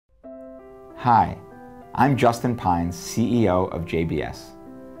Hi, I'm Justin Pines, CEO of JBS.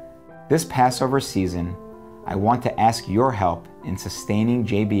 This Passover season, I want to ask your help in sustaining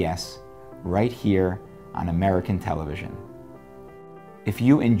JBS right here on American television. If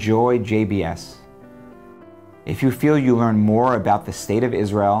you enjoy JBS, if you feel you learn more about the state of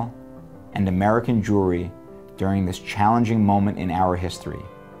Israel and American Jewry during this challenging moment in our history,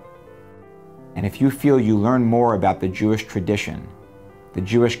 and if you feel you learn more about the Jewish tradition, the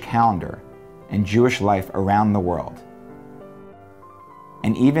Jewish calendar, and Jewish life around the world,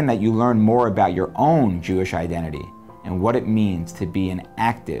 and even that you learn more about your own Jewish identity and what it means to be an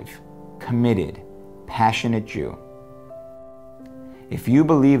active, committed, passionate Jew. If you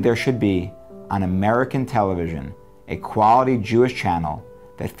believe there should be, on American television, a quality Jewish channel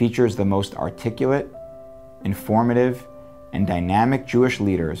that features the most articulate, informative, and dynamic Jewish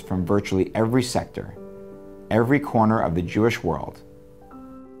leaders from virtually every sector, every corner of the Jewish world,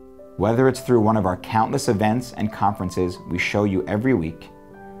 whether it's through one of our countless events and conferences we show you every week,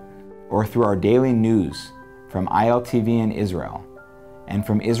 or through our daily news from ILTV in Israel, and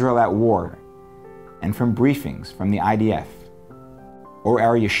from Israel at War, and from briefings from the IDF, or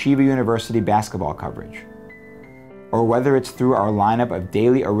our Yeshiva University basketball coverage, or whether it's through our lineup of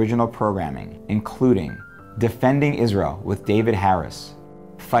daily original programming, including Defending Israel with David Harris,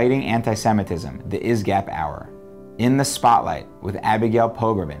 Fighting Anti-Semitism, the ISGAP Hour, In the Spotlight with Abigail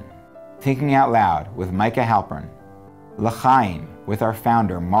Pogrebin, Thinking Out Loud with Micah Halpern, L'chaim with our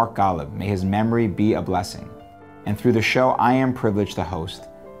founder Mark Golub, may his memory be a blessing, and through the show I am privileged to host,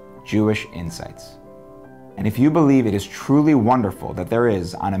 Jewish Insights. And if you believe it is truly wonderful that there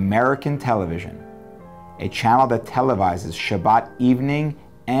is, on American television, a channel that televises Shabbat evening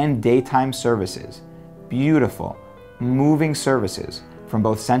and daytime services, beautiful, moving services from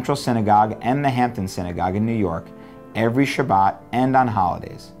both Central Synagogue and the Hampton Synagogue in New York every Shabbat and on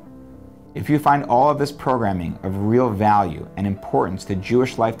holidays. If you find all of this programming of real value and importance to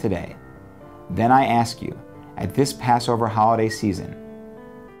Jewish life today, then I ask you, at this Passover holiday season,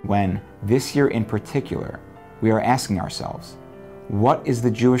 when this year in particular, we are asking ourselves, what is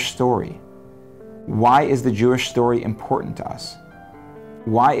the Jewish story? Why is the Jewish story important to us?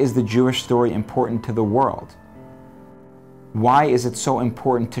 Why is the Jewish story important to the world? Why is it so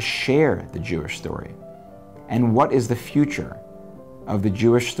important to share the Jewish story? And what is the future of the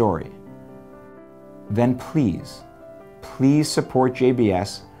Jewish story? Then please support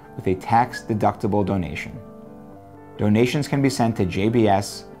JBS with a tax-deductible donation. Donations can be sent to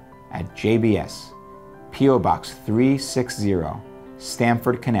JBS at JBS, P.O. Box 360,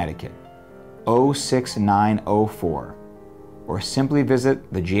 Stamford, Connecticut, 06904, or simply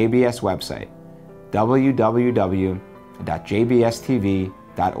visit the JBS website, www.jbstv.org.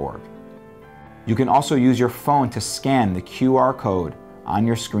 You can also use your phone to scan the QR code on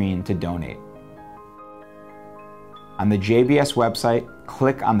your screen to donate. On the JBS website,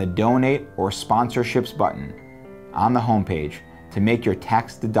 click on the Donate or Sponsorships button on the homepage to make your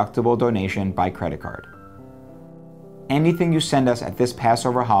tax-deductible donation by credit card. Anything you send us at this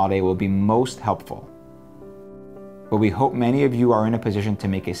Passover holiday will be most helpful, but we hope many of you are in a position to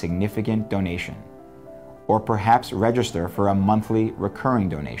make a significant donation, or perhaps register for a monthly recurring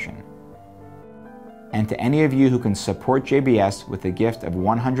donation. And to any of you who can support JBS with a gift of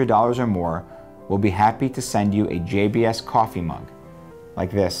 $100 or more, we'll be happy to send you a JBS coffee mug,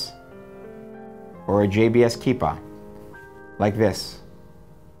 like this, or a JBS kippah, like this,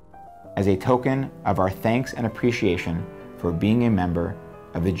 as a token of our thanks and appreciation for being a member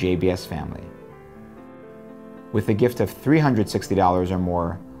of the JBS family. With a gift of $360 or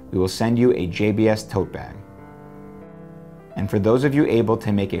more, we will send you a JBS tote bag. And for those of you able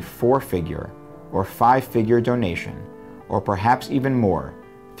to make a 4-figure or 5-figure donation, or perhaps even more,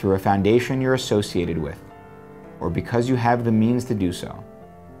 through a foundation you're associated with, or because you have the means to do so,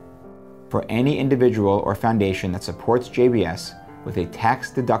 for any individual or foundation that supports JBS with a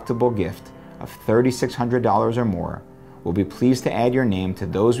tax-deductible gift of $3,600 or more, we'll be pleased to add your name to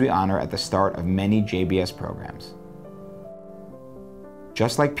those we honor at the start of many JBS programs.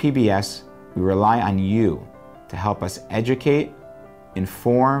 Just like PBS, we rely on you to help us educate,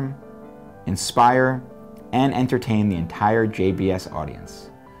 inform, inspire, and entertain the entire JBS audience,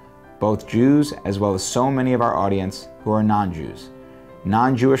 both Jews as well as so many of our audience who are non-Jews,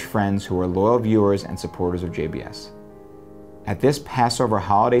 non-Jewish friends who are loyal viewers and supporters of JBS. At this Passover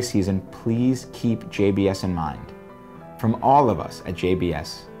holiday season, please keep JBS in mind. From all of us at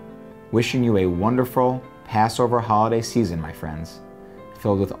JBS, wishing you a wonderful Passover holiday season, my friends,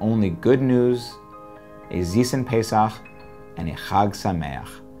 filled with only good news, a Zisen Pesach, and a Chag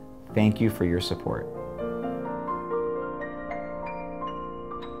Sameach. Thank you for your support.